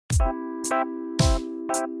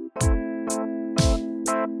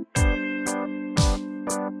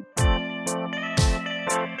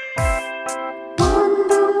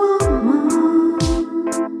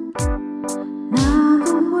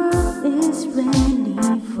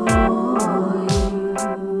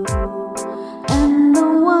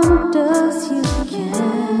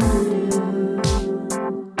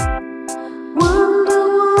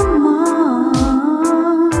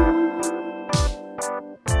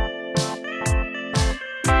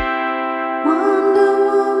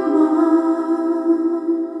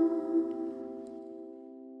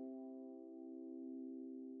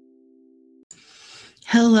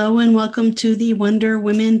Hello and welcome to the Wonder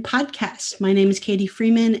Women podcast. My name is Katie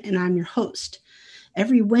Freeman and I'm your host.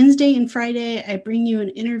 Every Wednesday and Friday, I bring you an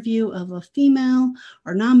interview of a female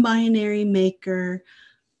or non-binary maker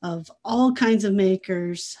of all kinds of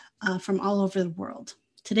makers from all over the world.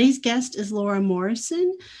 Today's guest is Laura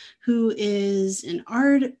Morrison, who is an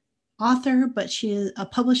art author, but she is a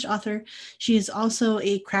published author. She is also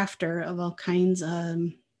a crafter of all kinds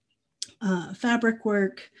of fabric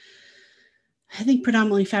work. I think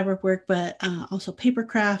predominantly fabric work, but also paper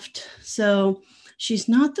craft. So she's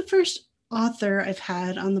not the first author I've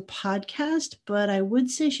had on the podcast, but I would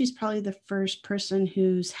say she's probably the first person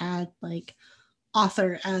who's had like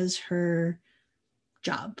author as her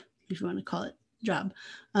job, if you want to call it job,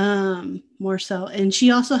 more so. And she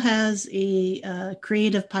also has a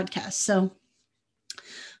creative podcast. So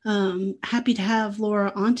happy to have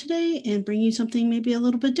Laura on today and bring you something maybe a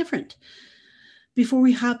little bit different. Before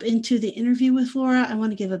we hop into the interview with Laura, I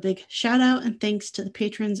want to give a big shout out and thanks to the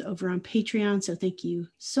patrons over on Patreon. So thank you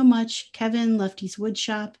so much. Kevin, Lefty's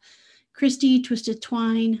Woodshop, Christy, Twisted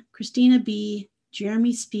Twine, Christina B,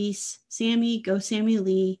 Jeremy Speece, Sammy, Go Sammy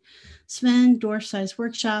Lee, Sven, Dwarf Size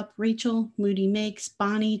Workshop, Rachel, Moody Makes,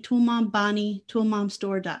 Bonnie, Toolmom Bonnie,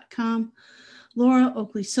 toolmomstore.com, Laura,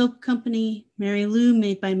 Oakley Soap Company, Mary Lou,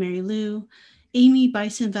 Made by Mary Lou, Amy,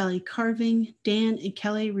 Bison Valley Carving, Dan and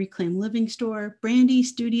Kelly, Reclaim Living Store, Brandy,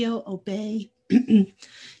 Studio Obey,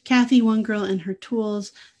 Kathy, One Girl and Her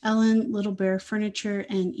Tools, Ellen, Little Bear Furniture,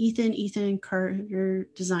 and Ethan Carter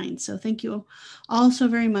Design. So thank you all so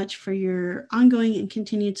very much for your ongoing and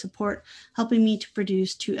continued support, helping me to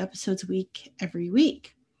produce 2 episodes a week every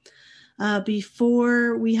week.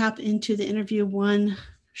 Before we hop into the interview, one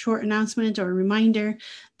short announcement or reminder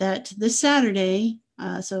that this Saturday,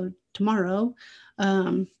 so tomorrow,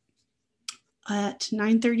 at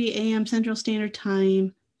 9:30 a.m. Central Standard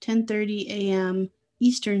Time, 10:30 a.m.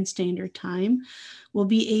 Eastern Standard Time, will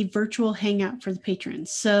be a virtual hangout for the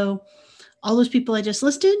patrons. So all those people I just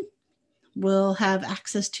listed will have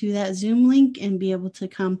access to that Zoom link and be able to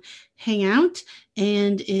come hang out.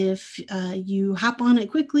 And if you hop on it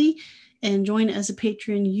quickly and join as a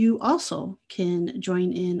patron, you also can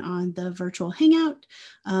join in on the virtual hangout,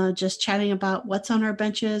 just chatting about what's on our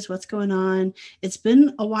benches, what's going on. It's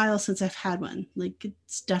been a while since I've had one. Like,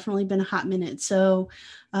 it's definitely been a hot minute. So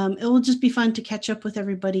it will just be fun to catch up with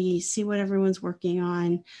everybody, see what everyone's working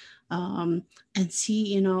on, and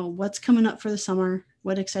see, you know, what's coming up for the summer,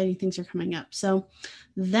 what exciting things are coming up. So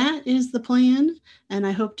that is the plan, and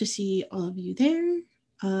I hope to see all of you there.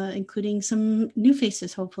 Including some new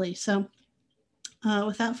faces, hopefully. So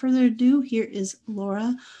without further ado, here is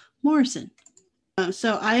Laura Morrison.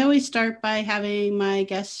 So I always start by having my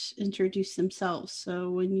guests introduce themselves.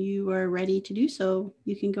 So when you are ready to do so,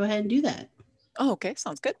 you can go ahead and do that. Oh, okay.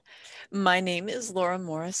 Sounds good. My name is Laura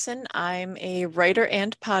Morrison. I'm a writer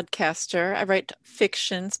and podcaster. I write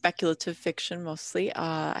fiction, speculative fiction mostly.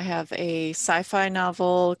 I have a sci-fi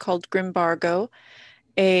novel called Grimbargo,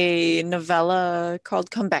 a novella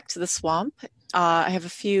called Come Back to the Swamp. I have a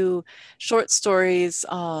few short stories,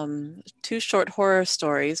 2 short horror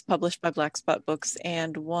stories published by Black Spot Books,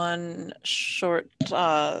 and 1 short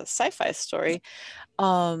sci-fi story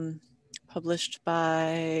published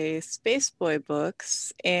by Spaceboy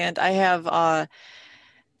Books. And I have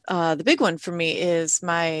the big one for me is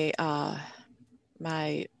my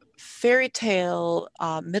my fairy tale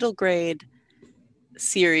middle grade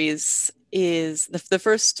series. Is the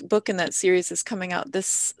first book in that series is coming out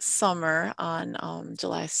this summer on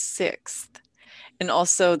July 6th. And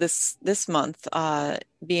also this month,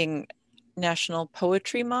 being National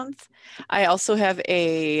Poetry Month, I also have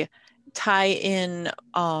a tie-in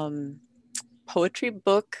poetry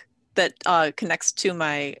book that connects to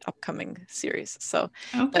my upcoming series. So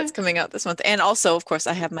That's coming out this month. And also, of course,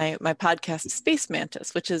 I have my podcast Space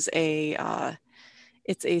Mantis, which is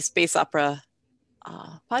it's a space opera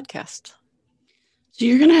podcast. So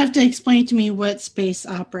you're gonna have to explain to me what space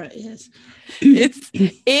opera is.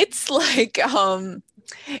 It's like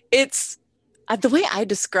it's The way I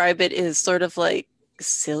describe it is sort of like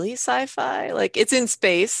silly sci-fi. Like it's in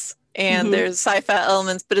space and there's sci-fi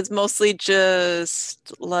elements, but it's mostly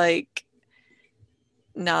just like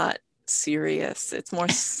not serious. It's more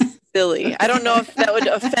silly. I don't know if that would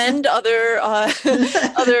offend other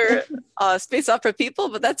space opera people,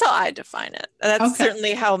 but that's how I define it. That's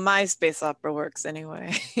certainly how my space opera works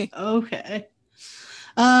anyway. Okay.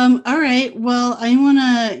 All right. Well, I want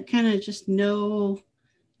to kind of just know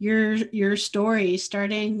your story,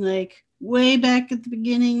 starting like way back at the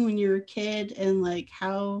beginning when you were a kid, and like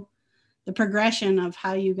how the progression of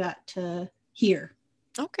how you got to here.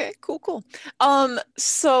 Okay, cool.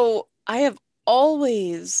 So I have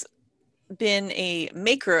always been a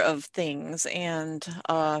maker of things and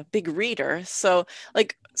a big reader. So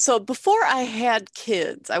before I had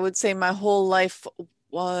kids, I would say my whole life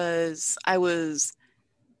I was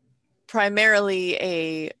primarily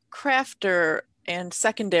a crafter and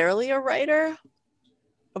secondarily a writer.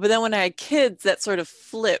 But then when I had kids, that sort of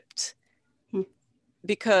flipped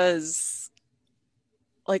because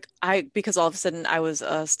all of a sudden I was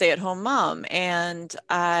a stay-at-home mom, and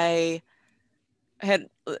I had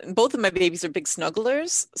both of my babies are big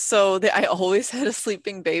snugglers, so I always had a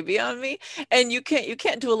sleeping baby on me. And you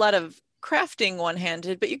can't do a lot of crafting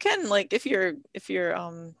one-handed, but you can, like, if you're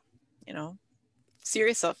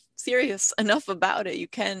serious enough about it, you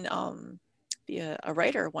can be a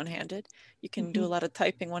writer one-handed. You can do a lot of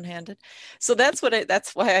typing one-handed. So that's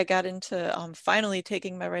why I got into finally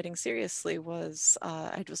taking my writing seriously. Was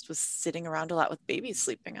I just was sitting around a lot with babies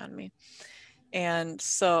sleeping on me. And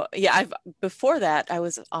so, yeah, before that I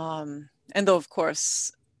was, and though of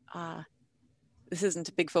course, this isn't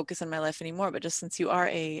a big focus in my life anymore, but just since you are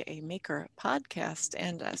a maker podcast,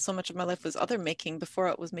 and so much of my life was other making before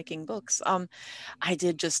it was making books, I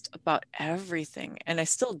did just about everything. And I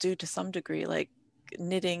still do to some degree, like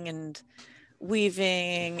knitting and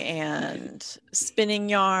weaving and spinning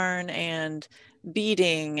yarn and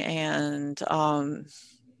beading and,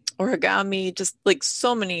 origami, just like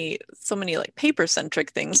so many like paper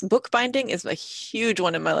centric things. Bookbinding is a huge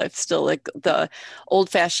one in my life still, like the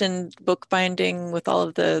old fashioned bookbinding with all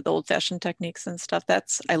of the old fashioned techniques and stuff.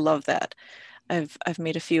 I love that. I've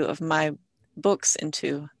made a few of my books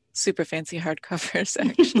into super fancy hardcovers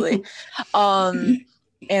actually.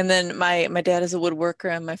 And then my dad is a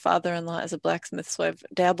woodworker and my father-in-law is a blacksmith, so I've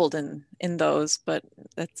dabbled in those, but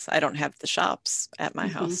I don't have the shops at my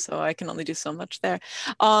house, so I can only do so much there.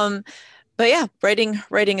 But yeah,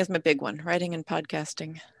 writing is my big one, writing and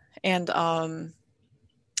podcasting. And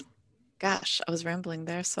gosh, I was rambling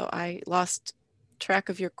there, so I lost track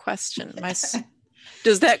of your question.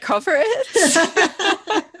 Does that cover it?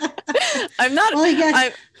 I'm not.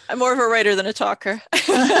 Well, I'm more of a writer than a talker.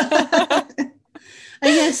 I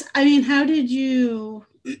guess, I mean, how did you,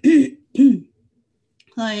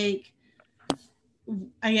 like,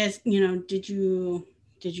 I guess, did you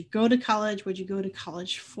go to college? What'd you go to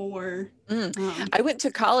college for? I went to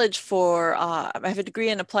college for, I have a degree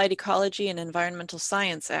in applied ecology and environmental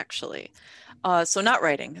science, actually. So not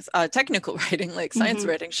writing, technical writing, like science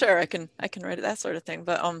writing. Sure, I can write that sort of thing,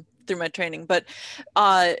 but through my training. But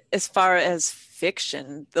as far as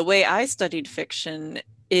fiction, the way I studied fiction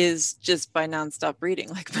is just by nonstop reading,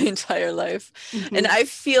 like my entire life. And I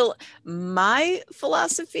feel my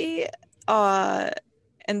philosophy, and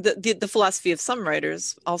the philosophy of some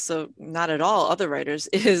writers, also not at all other writers,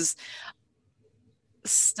 is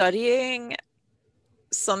studying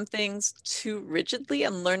some things too rigidly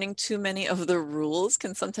and learning too many of the rules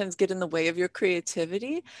can sometimes get in the way of your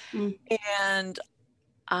creativity. And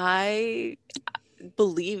I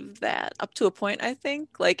believe that up to a point. I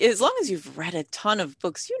think, like, as long as you've read a ton of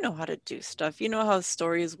books, you know how to do stuff, you know how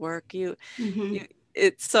stories work,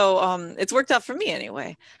 it's worked out for me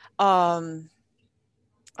anyway. So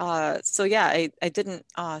yeah, I didn't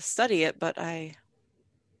study it, but I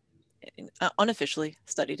unofficially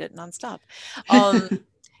studied it nonstop.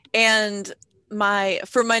 And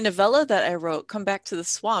for my novella that I wrote, Come Back to the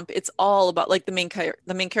Swamp, it's all about, like, the main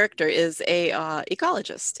character is a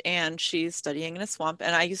ecologist, and she's studying in a swamp.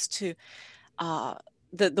 And I used to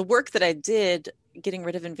the work that I did getting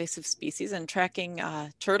rid of invasive species and tracking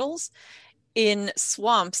turtles in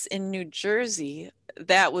swamps in New Jersey,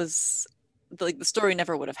 that was like the story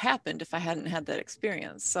never would have happened if I hadn't had that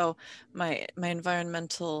experience. So my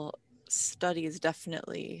environmental studies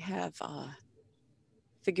definitely have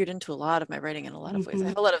figured into a lot of my writing in a lot of ways. I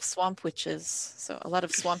have a lot of swamp witches, so a lot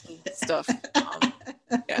of swampy stuff.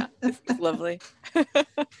 Yeah, it's lovely.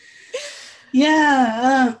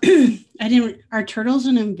 Yeah, are turtles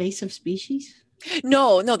an invasive species?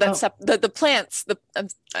 No, that's the plants.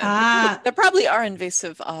 There probably are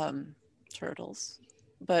invasive turtles,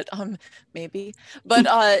 but maybe. But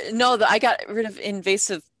no, I got rid of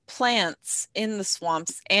invasive plants in the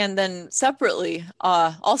swamps, and then separately,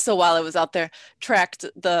 also while I was out there, tracked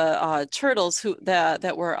the turtles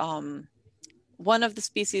that were one of the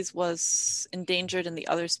species was endangered and the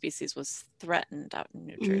other species was threatened out in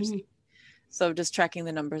New Jersey. So just tracking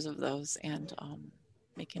the numbers of those and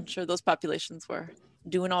making sure those populations were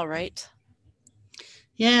doing all right.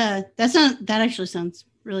 Yeah, that actually sounds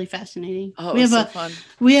really fascinating. Oh, it was so fun.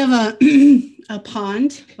 We have a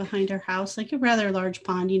pond behind our house, like a rather large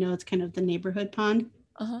pond. It's kind of the neighborhood pond.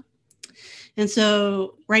 And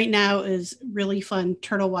so right now is really fun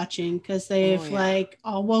turtle watching because they've like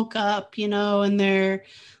all woke up, and they're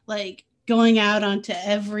like going out onto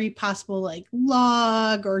every possible like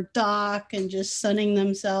log or dock and just sunning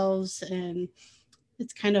themselves. And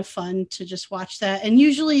it's kind of fun to just watch that. And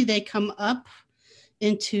usually they come up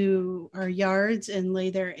into our yards and lay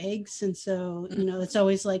their eggs. And so, it's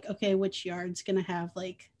always like, okay, which yard's going to have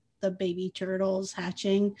like the baby turtles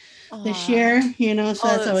hatching this year, so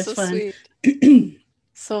that's always so fun.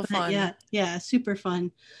 So fun. Yeah, super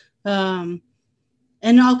fun. And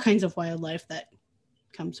all kinds of wildlife that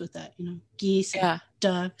comes with that, geese, and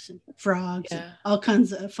ducks, and frogs, and all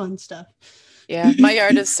kinds of fun stuff. Yeah, my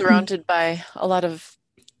yard is surrounded by a lot of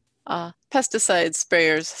pesticide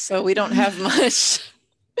sprayers, so we don't have much.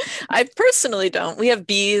 I personally don't. We have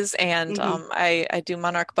bees, and I do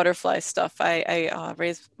monarch butterfly stuff. I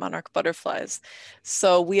raise monarch butterflies,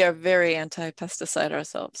 so we are very anti-pesticide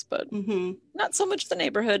ourselves, but not so much the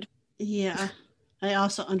neighborhood. Yeah, I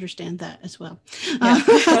also understand that as well.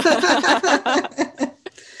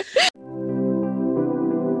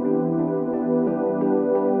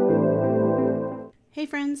 Hey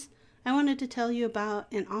friends, I wanted to tell you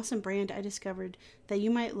about an awesome brand I discovered that you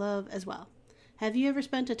might love as well. Have you ever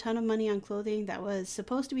spent a ton of money on clothing that was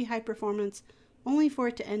supposed to be high performance, only for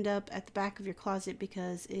it to end up at the back of your closet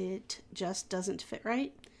because it just doesn't fit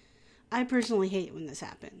right? I personally hate when this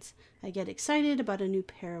happens. I get excited about a new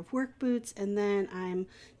pair of work boots, and then I'm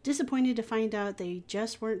disappointed to find out they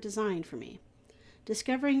just weren't designed for me.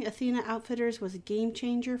 Discovering Athena Outfitters was a game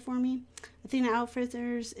changer for me. Athena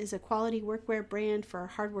Outfitters is a quality workwear brand for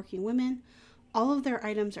hardworking women. All of their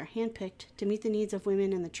items are handpicked to meet the needs of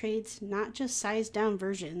women in the trades, not just sized-down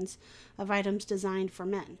versions of items designed for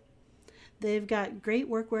men. They've got great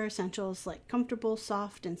workwear essentials like comfortable,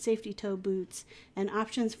 soft, and safety toe boots, and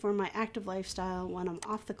options for my active lifestyle when I'm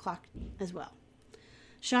off the clock as well.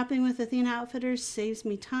 Shopping with Athena Outfitters saves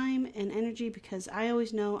me time and energy because I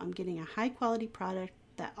always know I'm getting a high-quality product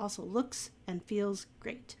that also looks and feels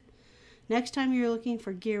great. Next time you're looking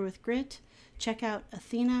for gear with grit, check out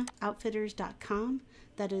AthenaOutfitters.com.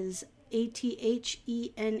 That is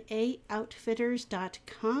ATHENA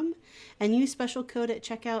Outfitters.com, and use special code at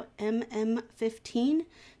checkout MM15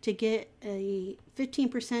 to get a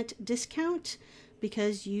 15% discount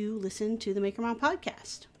because you listen to the Maker Mom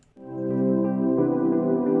podcast.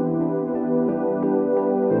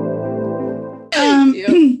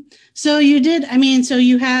 So you did, so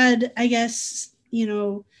you had, I guess,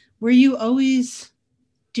 were you always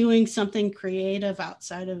doing something creative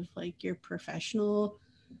outside of like your professional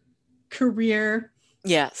career?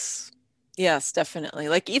 Yes, definitely.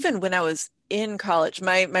 Like even when I was in college,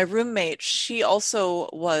 my roommate, she also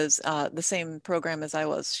was the same program as I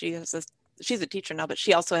was. She's a teacher now, but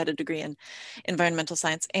she also had a degree in environmental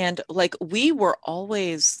science. And like we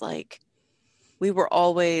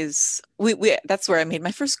that's where I made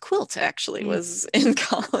my first quilt actually, was in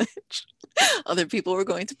college. Other people were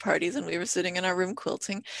going to parties and we were sitting in our room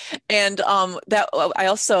quilting. And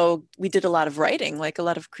we did a lot of writing, like a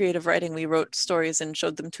lot of creative writing. We wrote stories and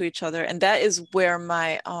showed them to each other. And that is where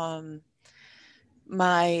my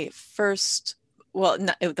first,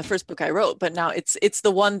 not the first book I wrote, but now it's the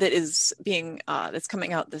one that is being that's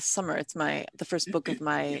coming out this summer. It's the first book of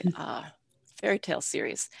my fairy tale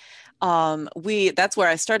series. That's where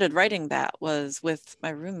I started writing. That was with my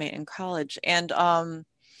roommate in college. And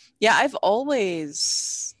I've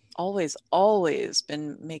always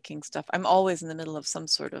been making stuff. I'm always in the middle of some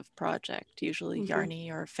sort of project, usually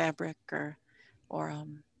yarny or fabric or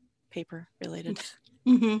paper related.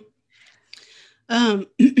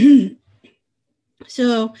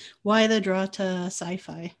 So why the draw to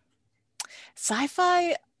sci-fi?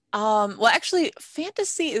 Sci-fi? Well, actually,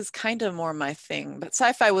 fantasy is kind of more my thing, but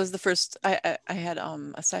sci-fi was the first. I had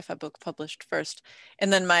a sci-fi book published first,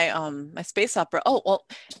 and then my my space opera. Oh well,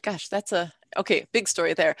 gosh, that's big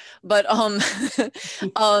story there. But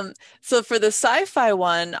so for the sci-fi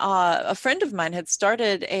one, a friend of mine had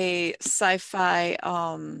started a sci-fi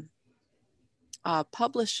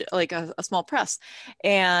publish like a small press,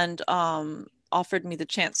 and offered me the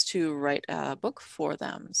chance to write a book for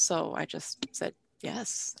them. So I just said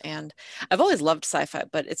yes. And I've always loved sci-fi,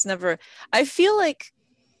 but it's never, I feel like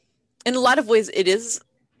in a lot of ways it is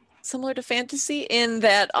similar to fantasy in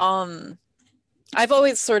that I've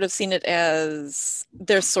always sort of seen it as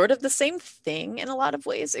they're sort of the same thing in a lot of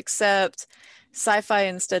ways, except sci-fi,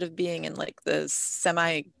 instead of being in like the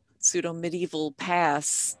semi pseudo medieval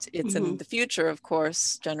past, it's in the future, of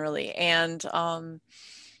course, generally. And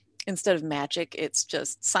instead of magic, it's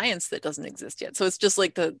just science that doesn't exist yet. So it's just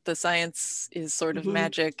like the science is sort of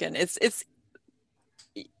magic, and it's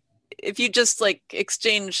if you just like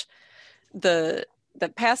exchange the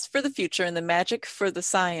past for the future and the magic for the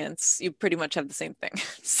science, you pretty much have the same thing.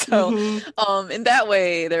 So in that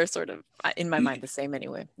way, they're sort of, in my mind, the same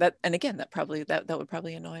anyway. That, and again, that would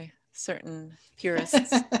probably annoy certain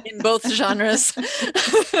purists in both genres.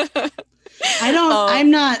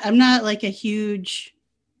 I'm not like a huge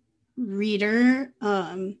reader.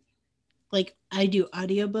 Like I do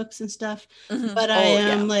audiobooks and stuff, but I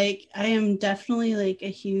am definitely like a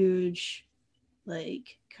huge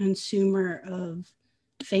like consumer of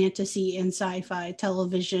fantasy and sci-fi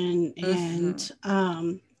television and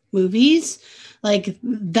movies. Like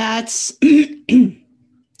that's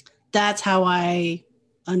that's how I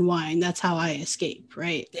unwind, that's how I escape,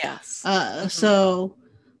 right? Yes. So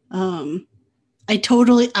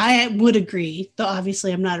I would agree, though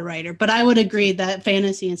obviously I'm not a writer, but I would agree that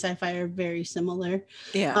fantasy and sci-fi are very similar.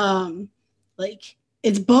 Yeah. Like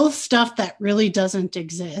it's both stuff that really doesn't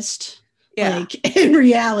exist, like in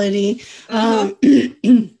reality.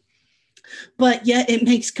 But yet it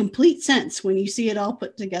makes complete sense when you see it all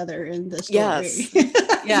put together in the story.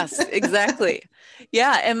 Yes, exactly.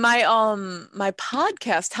 Yeah. And my my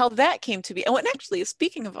podcast, how that came to be. Oh, and actually,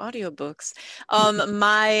 speaking of audiobooks,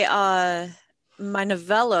 my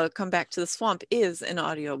novella, Come Back to the Swamp, is an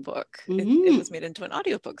audiobook. It was made into an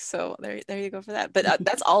audiobook. So there you go for that. But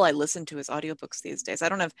that's all I listen to is audiobooks these days. I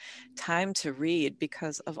don't have time to read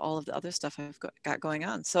because of all of the other stuff I've got going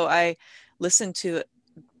on. So I listen to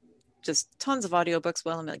just tons of audiobooks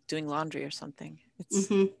while I'm like doing laundry or something. It's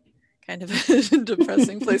kind of a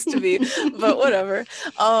depressing place to be, but whatever.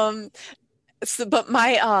 But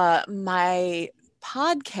my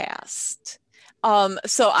podcast,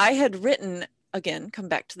 so I had written, again, Come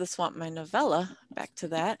Back to the Swamp, my novella, back to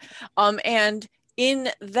that. And in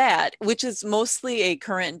that, which is mostly a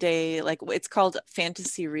current day, like it's called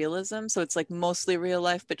fantasy realism. So it's like mostly real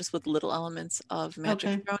life, but just with little elements of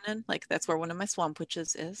magic thrown in. Like that's where one of my swamp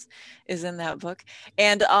witches is in that book.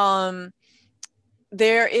 And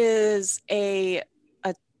there is a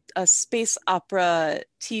space opera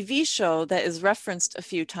TV show that is referenced a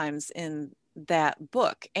few times in that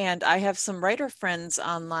book. And I have some writer friends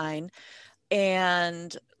online,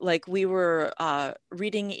 and like we were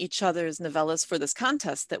reading each other's novellas for this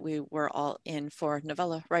contest that we were all in for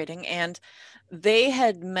novella writing. And they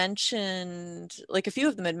had mentioned, like a few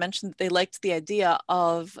of them had mentioned that they liked the idea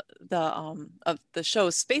of the show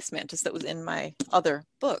Space Mantis that was in my other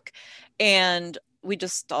book. And we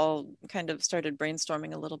just all kind of started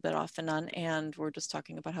brainstorming a little bit off and on, and we're just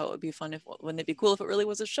talking about how it would be fun wouldn't it be cool if it really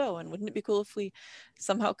was a show, and wouldn't it be cool if we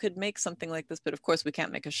somehow could make something like this? But of course we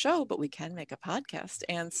can't make a show, but we can make a podcast.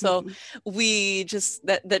 And so we just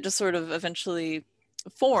that just sort of eventually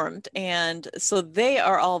formed. And so they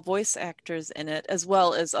are all voice actors in it, as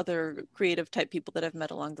well as other creative type people that I've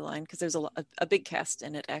met along the line, because there's a big cast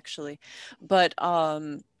in it actually. But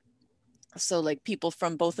so like people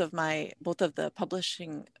from both of the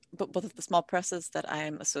publishing, both of the small presses that I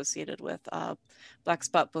am associated with, Black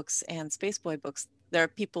Spot Books and Spaceboy Books, there are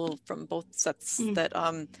people from both sets that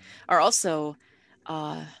are also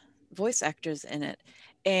voice actors in it.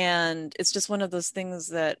 And it's just one of those things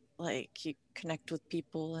that like you connect with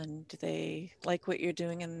people and they like what you're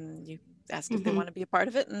doing and you ask if they want to be a part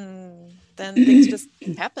of it, and then things just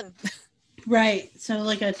happen. Right. So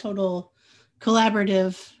like a total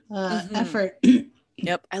collaborative effort.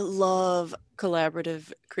 Yep. I love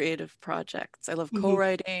collaborative creative projects. I love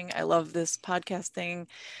co-writing. I love this podcast thing.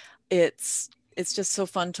 It's just so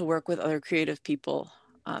fun to work with other creative people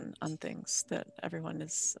on things that everyone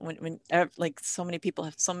is, when like so many people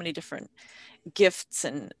have so many different gifts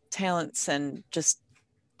and talents, and just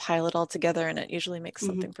pile it all together, and it usually makes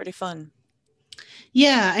something pretty fun.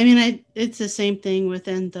 Yeah. I mean, it's the same thing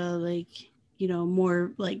within the like,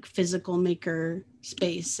 more like physical maker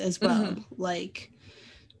space as well. Like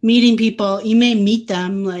meeting people, you may meet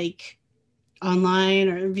them like online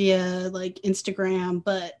or via like Instagram,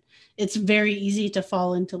 but it's very easy to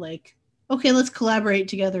fall into like, okay, let's collaborate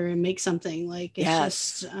together and make something. Like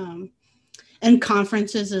it's just And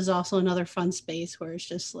conferences is also another fun space where it's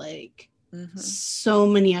just like so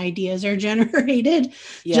many ideas are generated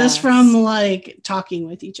just from like talking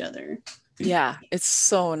with each other. Yeah, it's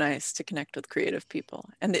so nice to connect with creative people.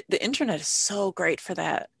 And the internet is so great for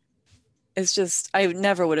that. It's just, I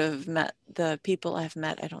never would have met the people I've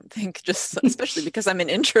met, I don't think, just especially because I'm an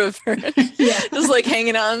introvert. Just like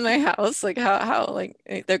hanging out in my house, like how like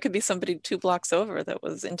there could be somebody 2 blocks over that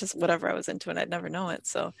was into whatever I was into and I'd never know it.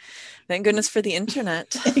 So thank goodness for the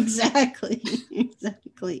internet. Exactly.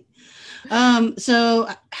 So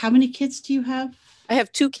how many kids do you have? I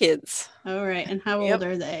have 2 kids. All right. And how old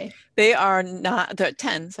are they? They're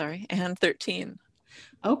 10, sorry, and 13.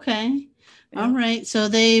 Okay. All right. So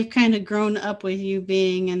they've kind of grown up with you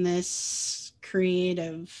being in this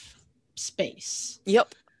creative space.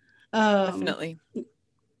 Yep. Definitely.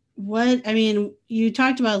 You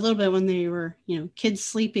talked about a little bit when they were, kids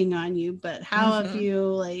sleeping on you, but how have you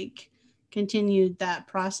like continued that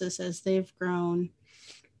process as they've grown?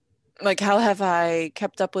 Like, how have I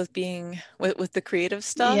kept up with being with the creative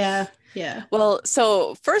stuff? Yeah. Well,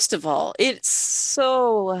 so first of all, it's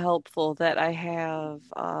so helpful that I have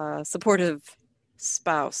a supportive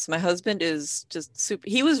spouse. My husband is just super.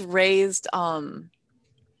 He was raised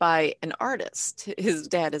by an artist. His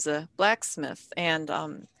dad is a blacksmith, and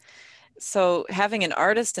so having an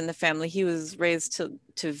artist in the family, he was raised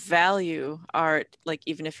to value art, like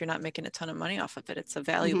even if you're not making a ton of money off of it, it's a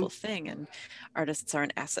valuable thing. And artists are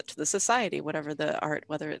an asset to the society, whatever the art,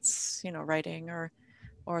 whether it's, writing or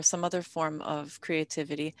some other form of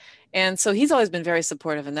creativity. And so he's always been very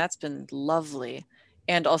supportive, and that's been lovely.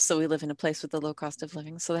 And also we live in a place with a low cost of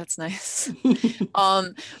living, so that's nice.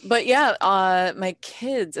 But yeah, my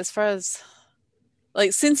kids, as far as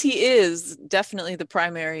like, since he is definitely the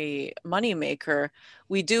primary money maker,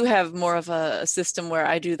 we do have more of a system where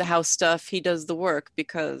I do the house stuff, he does the work,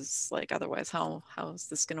 because like otherwise how is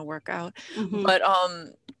this going to work out? But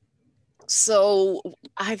so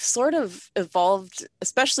I've sort of evolved,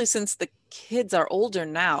 especially since the kids are older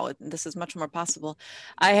now, and this is much more possible.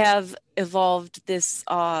 I have evolved this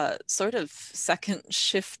sort of second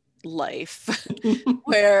shift life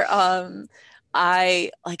where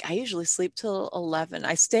I usually sleep till 11.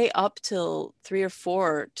 I stay up till 3 or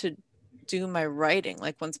 4 to do my writing.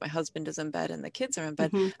 Like once my husband is in bed and the kids are in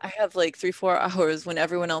bed, I have like 3-4 hours when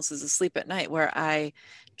everyone else is asleep at night where I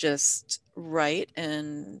just write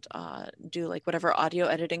and do like whatever audio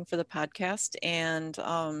editing for the podcast. And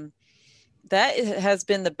that has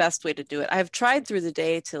been the best way to do it. I've tried through the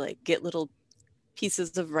day to like get little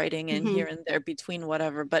pieces of writing in here and there between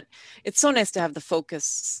whatever, but it's so nice to have the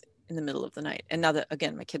focus in the middle of the night. And now that,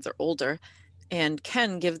 again, my kids are older and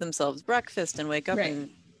can give themselves breakfast and wake up,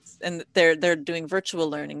 and they're doing virtual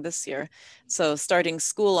learning this year, so starting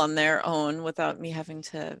school on their own without me having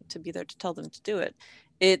to be there to tell them to do it.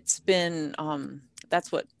 It's been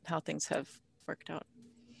that's how things have worked out.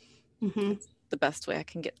 It's the best way I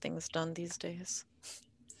can get things done these days.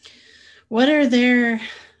 What are their,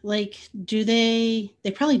 like, do they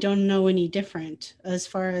probably don't know any different as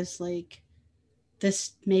far as like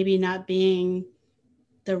this maybe not being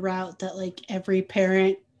the route that like every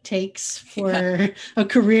parent takes for a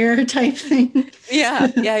career type thing?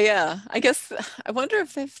 Yeah. I guess, I wonder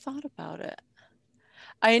if they've thought about it.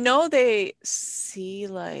 I know they see,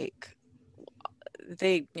 like,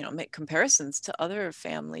 they make comparisons to other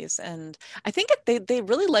families, and I think they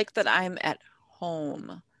really like that I'm at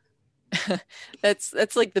home.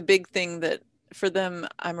 that's like the big thing, that for them,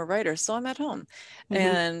 I'm a writer, so I'm at home.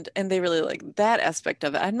 And they really like that aspect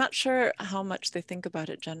of it. I'm not sure how much they think about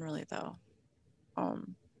it generally, though.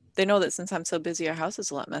 They know that since I'm so busy, our house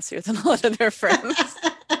is a lot messier than a lot of their friends.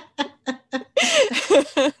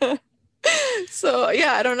 So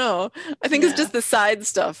yeah, I don't know. I think it's just the side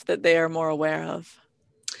stuff that they are more aware of.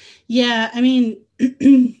 Yeah, I mean,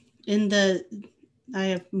 I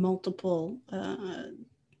have multiple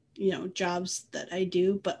jobs that I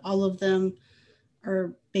do, but all of them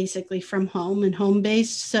are basically from home and home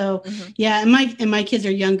based. So and my kids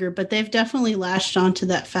are younger, but they've definitely latched onto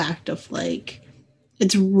that fact of like,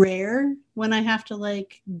 it's rare when I have to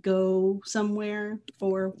like go somewhere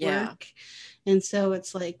for work. And so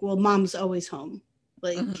it's like, well, mom's always home.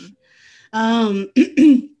 Like,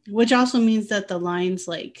 which also means that the lines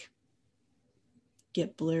like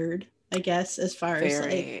get blurred, I guess, as far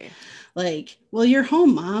as like, well, you're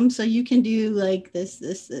home, mom, so you can do like this,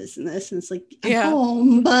 and this. And it's like, I'm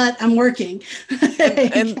home, but I'm working.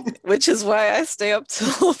 and which is why I stay up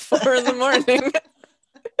till 4 in the morning.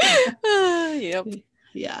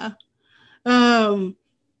 Yeah.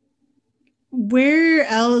 Where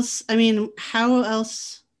else? I mean, how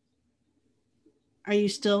else are you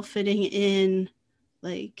still fitting in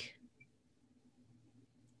like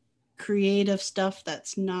creative stuff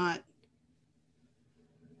that's not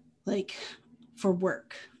like for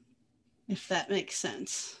work, if that makes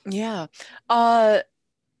sense? Yeah.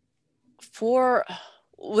 For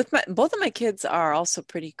with my both of my kids are also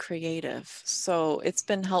pretty creative, so it's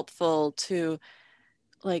been helpful to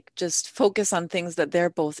like just focus on things that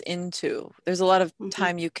they're both into. There's a lot of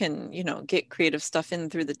time you can, get creative stuff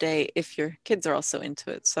in through the day if your kids are also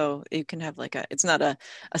into it. So you can have like it's not a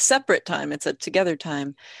separate time, it's a together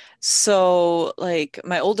time. So like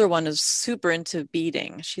my older one is super into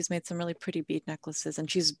beading. She's made some really pretty bead necklaces, and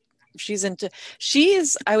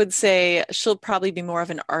I would say she'll probably be more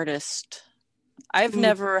of an artist. I've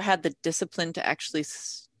never had the discipline to actually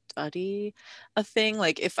study a thing.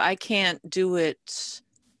 Like if I can't do it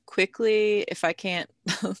quickly, if I can't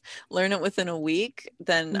learn it within a week,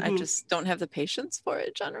 then I just don't have the patience for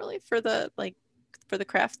it generally for the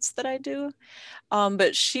crafts that I do.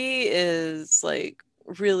 But she is like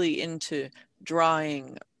really into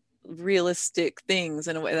drawing realistic things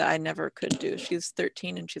in a way that I never could do. She's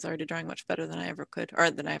 13 and she's already drawing much better than I ever could,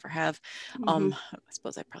 or than I ever have. I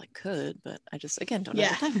suppose I probably could, but I just again don't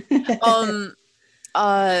have the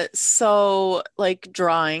time. So like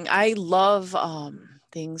drawing, I love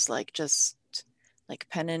things like just like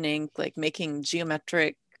pen and ink, like making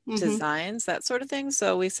geometric designs, that sort of thing.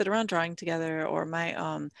 So we sit around drawing together. Or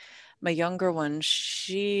my younger one,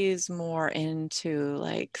 she's more into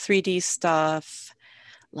like 3D stuff.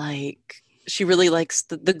 Like she really likes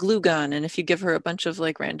the glue gun, and if you give her a bunch of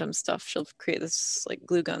like random stuff, she'll create this like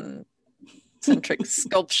glue gun centric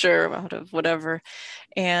sculpture out of whatever.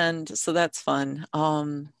 And so that's fun.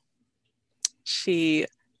 She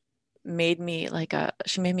made me a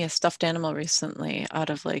stuffed animal recently out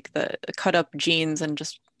of like the cut up jeans and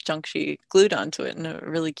just junk she glued onto it in a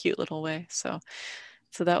really cute little way. So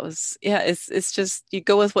that was, it's just you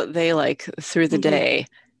go with what they like through the day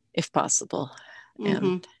if possible.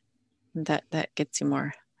 And that gets you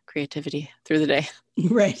more creativity through the day.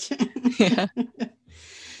 Right. Yeah.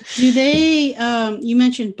 Do they you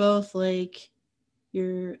mentioned both like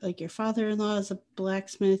your father-in-law is a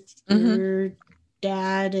blacksmith, your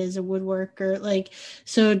dad is a woodworker, like,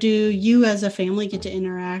 so do you as a family get to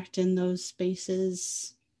interact in those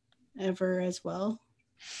spaces ever as well?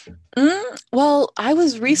 Well, I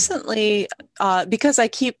was recently because I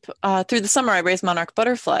keep through the summer I raise monarch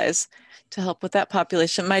butterflies to help with that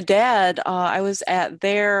population. My dad, I was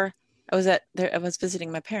visiting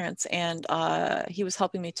my parents, and he was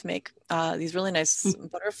helping me to make these really nice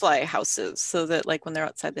butterfly houses, so that like when they're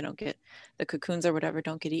outside, they don't get the cocoons or whatever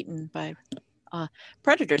don't get eaten by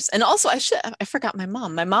predators. And also, I forgot my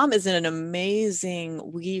mom. My mom is an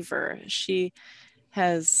amazing weaver. She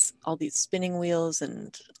has all these spinning wheels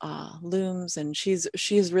and looms, and she's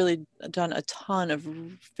really done a ton of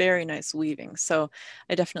very nice weaving. So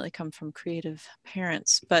I definitely come from creative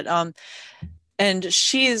parents, but and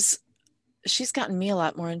she's gotten me a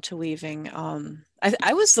lot more into weaving.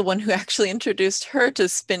 I was the one who actually introduced her to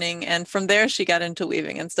spinning, and from there she got into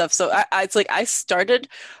weaving and stuff. So it's like I started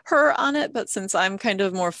her on it, but since I'm kind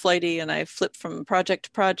of more flighty and I flip from project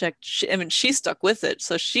to project, she stuck with it.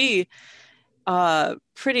 So she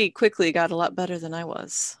pretty quickly got a lot better than I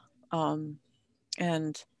was. And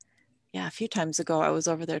yeah, a few times ago I was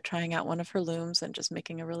over there trying out one of her looms and just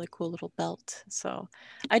making a really cool little belt. So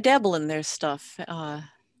I dabble in their stuff.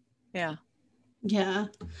 Yeah.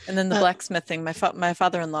 And then the blacksmithing, my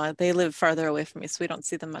father-in-law, they live farther away from me, so we don't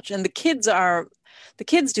see them much. And the kids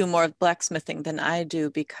do more of blacksmithing than I do,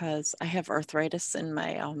 because I have arthritis in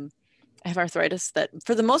my I have arthritis that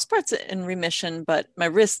for the most part's in remission, but my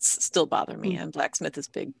wrists still bother me, and blacksmith is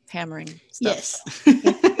big hammering stuff.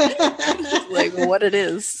 Yes. Like what it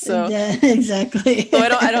is. So yeah, exactly. So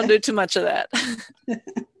I don't do too much of that.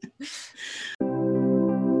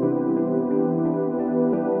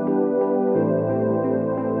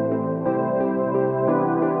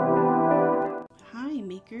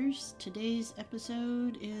 Today's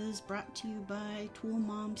episode is brought to you by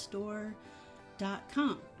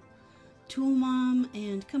ToolMomStore.com. Tool Mom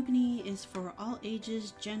and Company is for all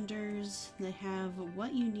ages, genders. They have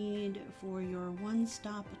what you need for your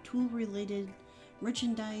one-stop tool-related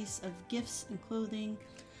merchandise of gifts and clothing.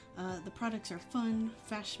 The products are fun,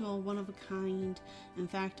 fashionable, one of a kind. In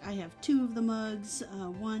fact, I have two of the mugs.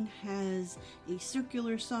 One has a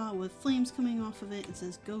circular saw with flames coming off of it. It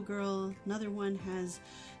says "Go Girl." Another one has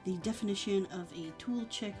the definition of a tool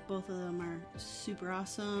chick. Both of them are super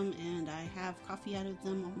awesome, and I have coffee out of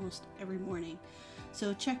them almost every morning.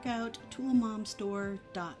 So check out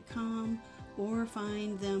ToolMomStore.com or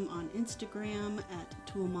find them on Instagram at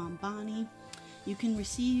ToolMomBonnie. You can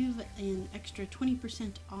receive an extra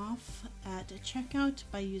 20% off at checkout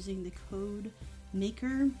by using the code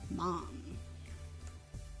MAKERMOM.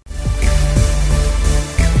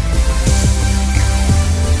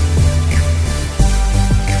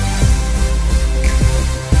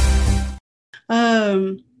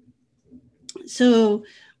 So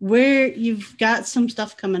where you've got some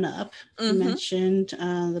stuff coming up, you mentioned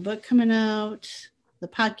the book coming out, the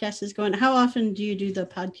podcast is going. How often do you do the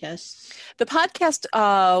podcast? The podcast,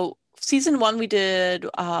 season 1, we did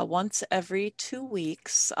once every 2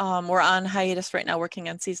 weeks. We're on hiatus right now, working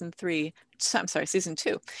on season 2.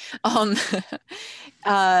 I'm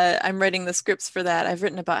writing the scripts for that. I've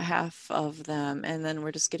written about half of them, and then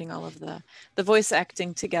we're just getting all of the voice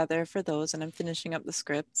acting together for those, and I'm finishing up the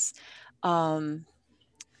scripts.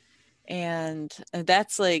 And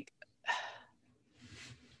that's like,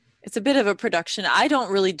 it's a bit of a production. I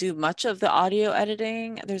don't really do much of the audio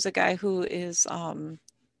editing. There's a guy who is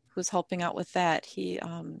who's helping out with that.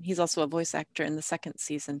 He's also a voice actor in the second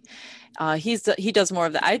season. He does more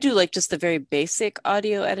of that. I do like just the very basic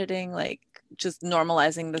audio editing, like just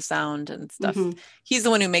normalizing the sound and stuff. He's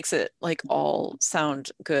the one who makes it like all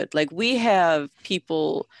sound good. Like we have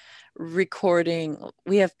people recording,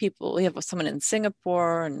 we have someone in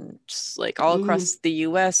Singapore and just like all across the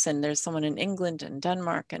US, and there's someone in England and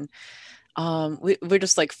Denmark, and we're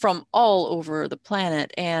just like from all over the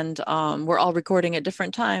planet, and we're all recording at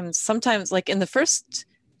different times. Sometimes, like in the first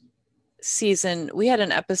season, we had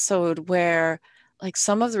an episode where like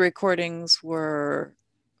some of the recordings were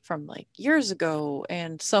from like years ago,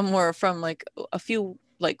 and some were from like a few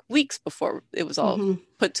like weeks before it was all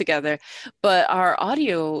put together. But our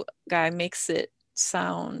audio guy makes it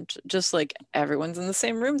sound just like everyone's in the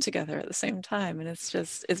same room together at the same time, and it's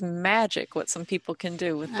magic what some people can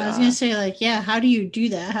do with I was gonna say, like, yeah, how do you do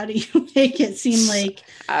that? How do you make it seem like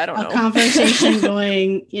I don't know, conversation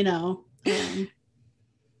going, you know?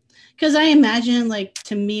 Because I imagine, like,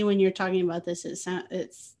 to me, when you're talking about this, it's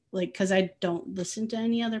like, because I don't listen to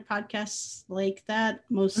any other podcasts like that.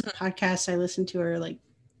 Most podcasts I listen to are like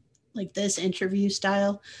this interview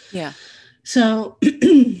style. Yeah. So,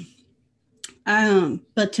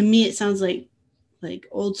 but to me, it sounds like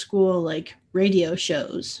old school, like radio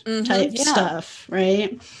shows type stuff,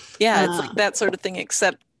 right? Yeah, it's like that sort of thing,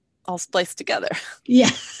 except all spliced together.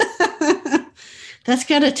 Yeah. That's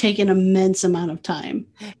got to take an immense amount of time.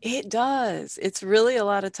 It does. It's really a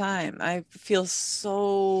lot of time. I feel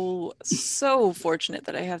so fortunate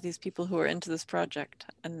that I have these people who are into this project,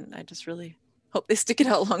 and I just really hope they stick it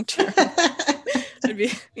out long term. I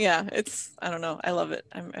don't know. I love it.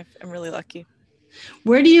 I'm really lucky.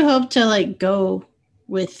 Where do you hope to like go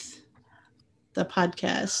with the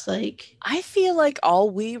podcast? Like, I feel like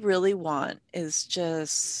all we really want is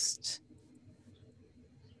just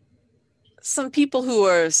some people who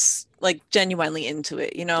are like genuinely into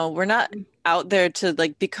it. You know, we're not out there to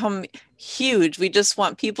like become huge. We just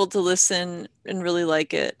want people to listen and really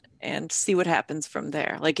like it and see what happens from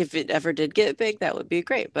there. Like if it ever did get big, that would be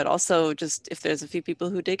great. But also just if there's a few people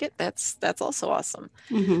who dig it, that's also awesome.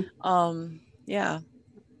 Yeah.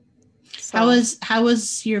 So. How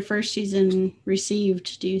was your first season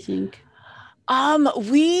received, do you think?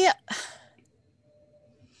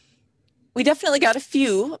 We definitely got a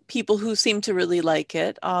few people who seem to really like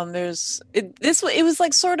it. It was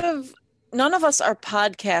like sort of, none of us are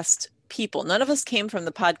podcast people. None of us came from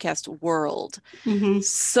the podcast world.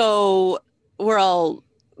 So we're all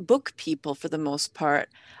book people for the most part.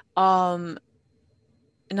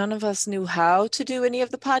 None of us knew how to do any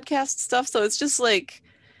of the podcast stuff. So it's just like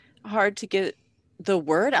hard to get the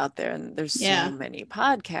word out there. And there's so many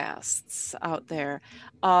podcasts out there.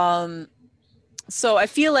 So I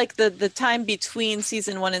feel like the time between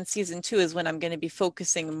season 1 and season 2 is when I'm going to be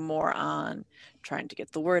focusing more on trying to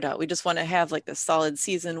get the word out. We just want to have like the solid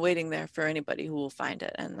season waiting there for anybody who will find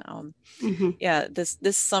it. And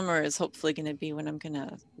this summer is hopefully going to be when I'm going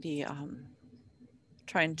to be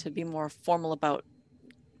trying to be more formal about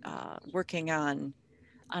working on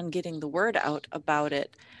getting the word out about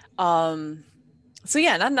it. So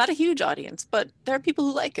yeah, not a huge audience, but there are people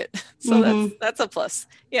who like it. So that's a plus.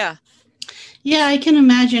 Yeah. Yeah, I can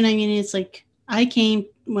imagine. I mean, it's like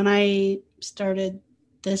when I started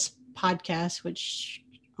this podcast, which,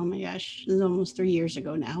 oh my gosh, this is almost 3 years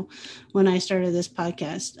ago now when I started this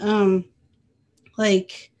podcast.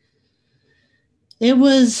 Like it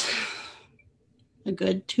was a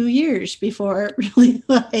good 2 years before it really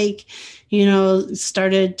like, you know,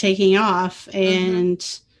 started taking off,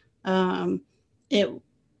 and and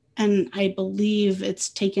I believe it's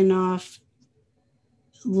taken off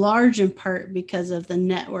large in part because of the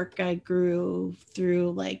network I grew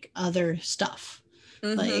through like other stuff.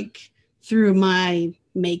 like through my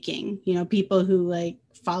making. You know, people who like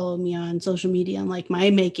follow me on social media and like my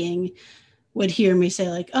making would hear me say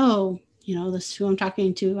like, oh, you know, this is who I'm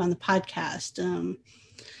talking to on the podcast.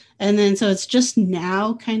 And then so it's just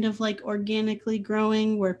now kind of like organically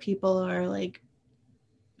growing where people are like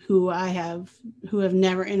who have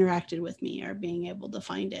never interacted with me are being able to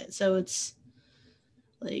find it. So it's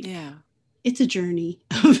like, it's a journey.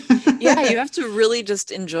 Yeah, you have to really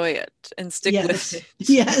just enjoy it and stick with it.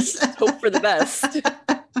 Yes. Hope for the best.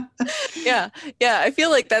 Yeah. I feel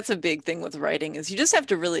like that's a big thing with writing is you just have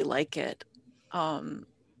to really like it.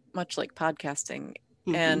 Much like podcasting.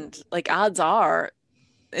 And like odds are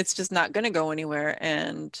it's just not going to go anywhere.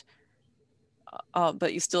 And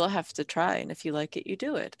but you still have to try. And if you like it, you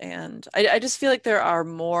do it. And I just feel like there are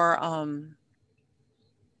more,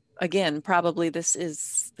 again, probably this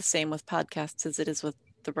is the same with podcasts as it is with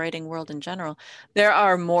the writing world in general. There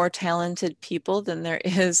are more talented people than there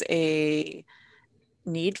is a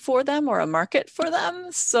need for them or a market for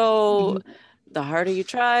them. So the harder you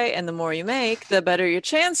try and the more you make, the better your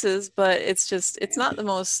chances. But it's not the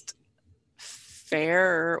most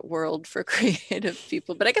fair world for creative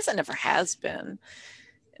people. But I guess it never has been.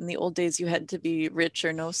 In the old days, you had to be rich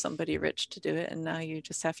or know somebody rich to do it. And now you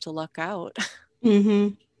just have to luck out.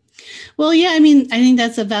 Well, yeah, I mean, I think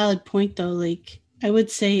that's a valid point, though. Like, I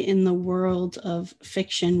would say in the world of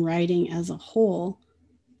fiction writing as a whole,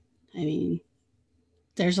 I mean,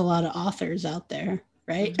 there's a lot of authors out there,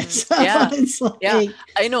 right? So it's like,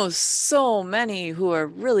 I know so many who are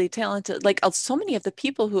really talented. Like, so many of the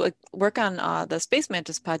people who work on the Space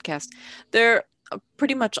Mantis podcast, they're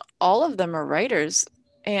pretty much all of them are writers.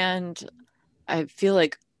 And I feel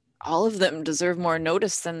like all of them deserve more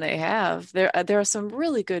notice than they have. There are some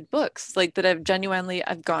really good books like that I've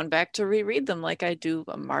gone back to reread them, like I do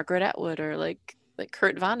Margaret Atwood or like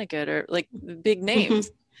Kurt Vonnegut or like big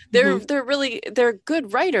names. They're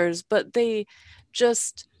good writers, but they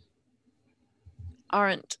just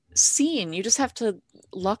aren't seen. You just have to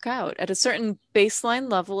luck out at a certain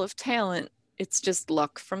baseline level of talent. It's just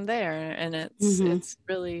luck from there, and it's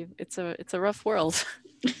really a rough world.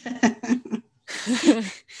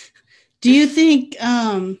 Do you think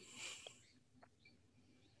I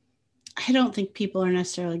don't think people are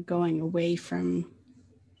necessarily going away from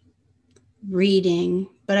reading,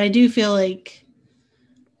 but I do feel like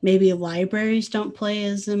maybe libraries don't play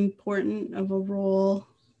as important of a role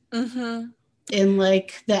in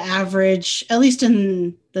like the average, at least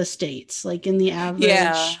in the States, like in the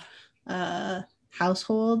average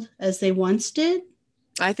household as they once did.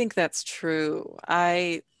 I think that's true.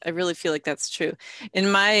 I really feel like that's true.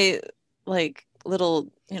 In my like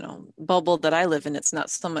little, bubble that I live in, it's not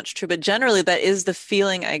so much true, but generally that is the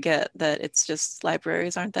feeling I get, that it's just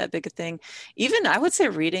libraries aren't that big a thing. Even I would say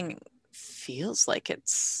reading feels like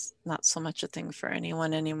it's not so much a thing for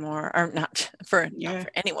anyone anymore, or not for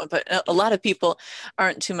anyone, but a lot of people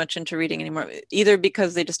aren't too much into reading anymore, either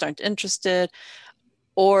because they just aren't interested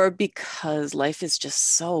or because life is just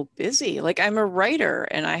so busy. Like I'm a writer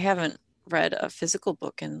and I haven't read a physical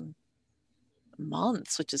book in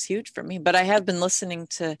months, which is huge for me, but I have been listening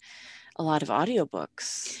to a lot of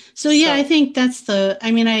audiobooks. So I think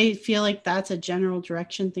I feel like that's a general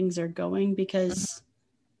direction things are going, because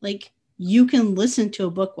like you can listen to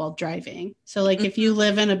a book while driving. So like if you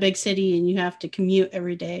live in a big city and you have to commute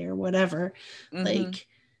every day or whatever, like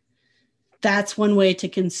that's one way to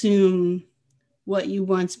consume what you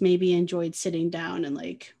once maybe enjoyed sitting down and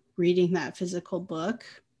like reading that physical book.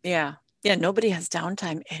 Yeah. Nobody has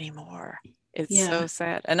downtime anymore. It's so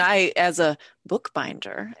sad. And I, as a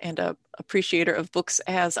bookbinder and a appreciator of books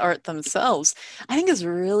as art themselves, I think it's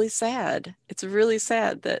really sad. It's really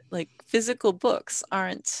sad that like physical books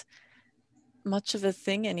aren't much of a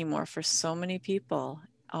thing anymore for so many people.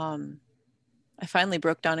 I finally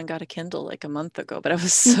broke down and got a Kindle like a month ago, but I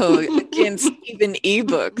was so against even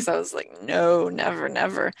ebooks. I was like, no,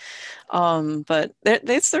 never. But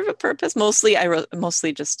they serve a purpose. I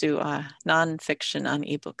mostly just do nonfiction on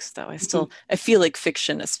ebooks, though. I feel like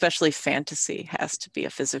fiction, especially fantasy, has to be a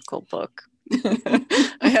physical book.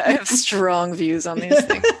 I have strong views on these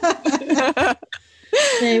things.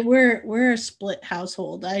 We're a split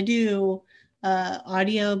household. I do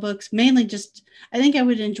audiobooks mainly. I think I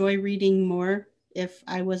would enjoy reading more if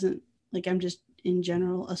I wasn't like, I'm just in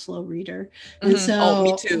general a slow reader. And so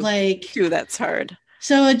me too. Like too, that's hard.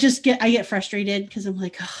 So I get frustrated because I'm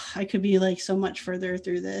like, I could be like so much further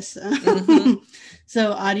through this.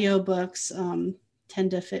 So audiobooks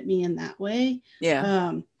tend to fit me in that way.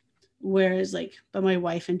 Yeah. Whereas but my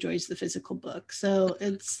wife enjoys the physical book. So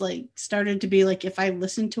it's started to be if I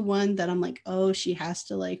listen to one that I'm like, oh, she has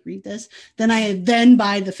to read this, then I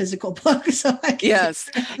buy the physical book. So I can Yes.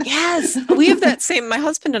 We have that same, my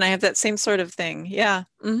husband and I have that same sort of thing. Yeah.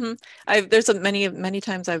 There's many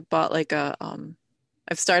times I've bought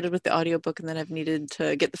I've started with the audiobook and then I've needed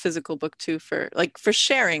to get the physical book too for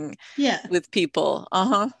sharing with people.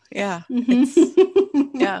 Yeah.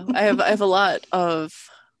 Yeah. I have a lot of,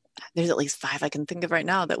 there's at least 5 I can think of right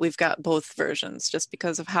now that we've got both versions just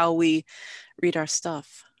because of how we read our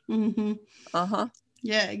stuff.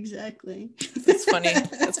 Yeah, exactly. It's funny.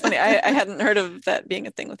 It's funny. I hadn't heard of that being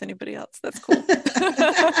a thing with anybody else. That's cool.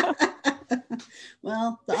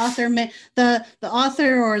 Well, the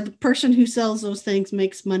author or the person who sells those things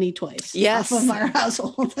makes money twice. Yes. Off of our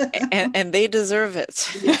household. and they deserve it.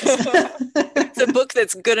 Yes. It's a book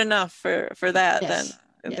that's good enough for that. Yes.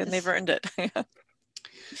 Then they've earned it.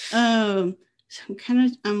 So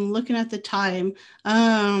I'm looking at the time,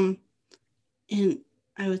 and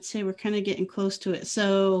I would say we're kind of getting close to it.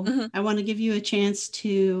 So I want to give you a chance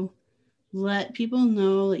to let people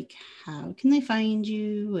know how can they find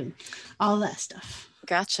you and all that stuff.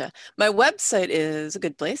 Gotcha. My website is a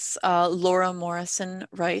good place,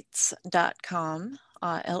 lauramorrisonwrites.com.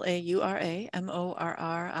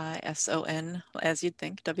 Lauramorrison, as you'd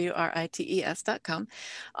think, WRITES.com.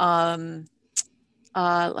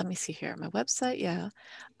 Let me see here. My website, yeah.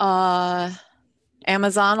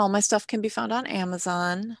 Amazon, all my stuff can be found on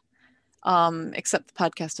Amazon, except the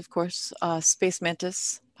podcast, of course. Space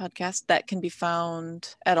Mantis podcast, that can be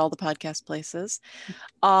found at all the podcast places.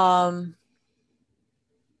 I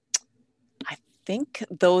think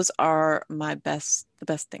those are the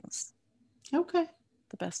best things. Okay.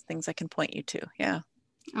 The best things I can point you to. Yeah.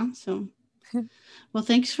 Awesome. Well,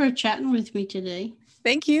 thanks for chatting with me today.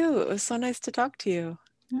 Thank you. It was so nice to talk to you.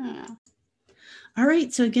 Yeah. All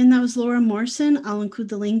right. So again, that was Laura Morrison. I'll include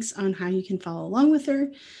the links on how you can follow along with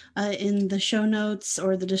her in the show notes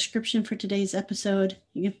or the description for today's episode.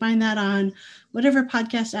 You can find that on whatever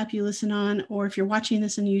podcast app you listen on, or if you're watching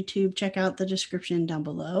this on YouTube, check out the description down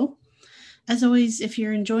below. As always, if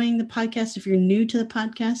you're enjoying the podcast, if you're new to the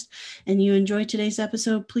podcast and you enjoyed today's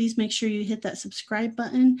episode, please make sure you hit that subscribe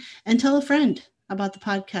button and tell a friend about the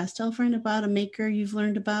podcast. Tell a friend about a maker you've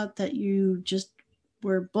learned about that you just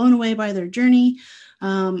were blown away by their journey.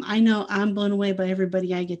 I know I'm blown away by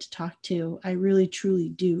everybody I get to talk to. I really, truly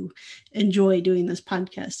do enjoy doing this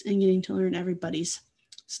podcast and getting to learn everybody's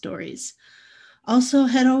stories. Also,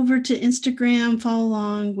 head over to Instagram, follow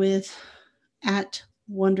along with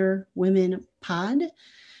 @Wonder Women Pod.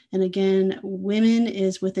 And again, women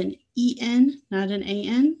is with an EN, not an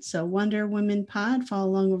AN. So Wonder Women Pod, follow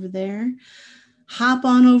along over there. Hop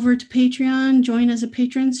on over to Patreon, join as a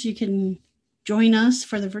patron so you can join us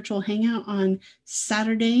for the virtual hangout on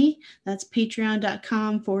Saturday. That's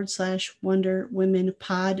patreon.com/Wonder Women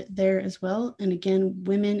Pod there as well. And again,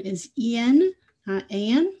 women is EN, not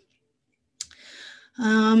AN.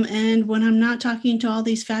 And when I'm not talking to all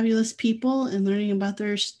these fabulous people and learning about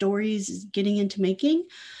their stories, getting into making,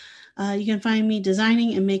 you can find me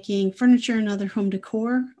designing and making furniture and other home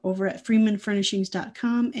decor over at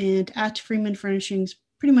freemanfurnishings.com and at Freeman Furnishings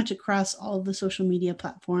pretty much across all of the social media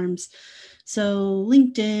platforms. So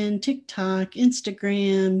LinkedIn, TikTok,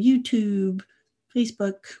 Instagram, YouTube,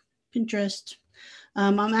 Facebook, Pinterest.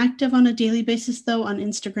 I'm active on a daily basis though on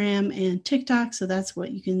Instagram and TikTok, so that's where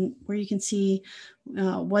you can see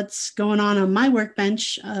what's going on my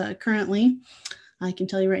workbench currently. I can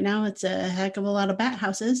tell you right now it's a heck of a lot of bat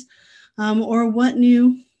houses, or what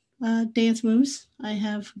new dance moves I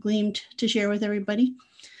have gleamed to share with everybody.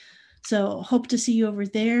 So hope to see you over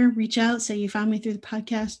there. Reach out, say you found me through the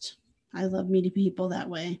podcast. I love meeting people that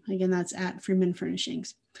way. Again, that's at Freeman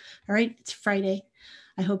Furnishings. All right, it's Friday.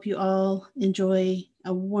 I hope you all enjoy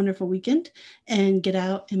a wonderful weekend and get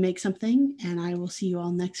out and make something. And I will see you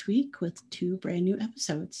all next week with 2 brand new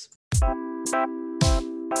episodes.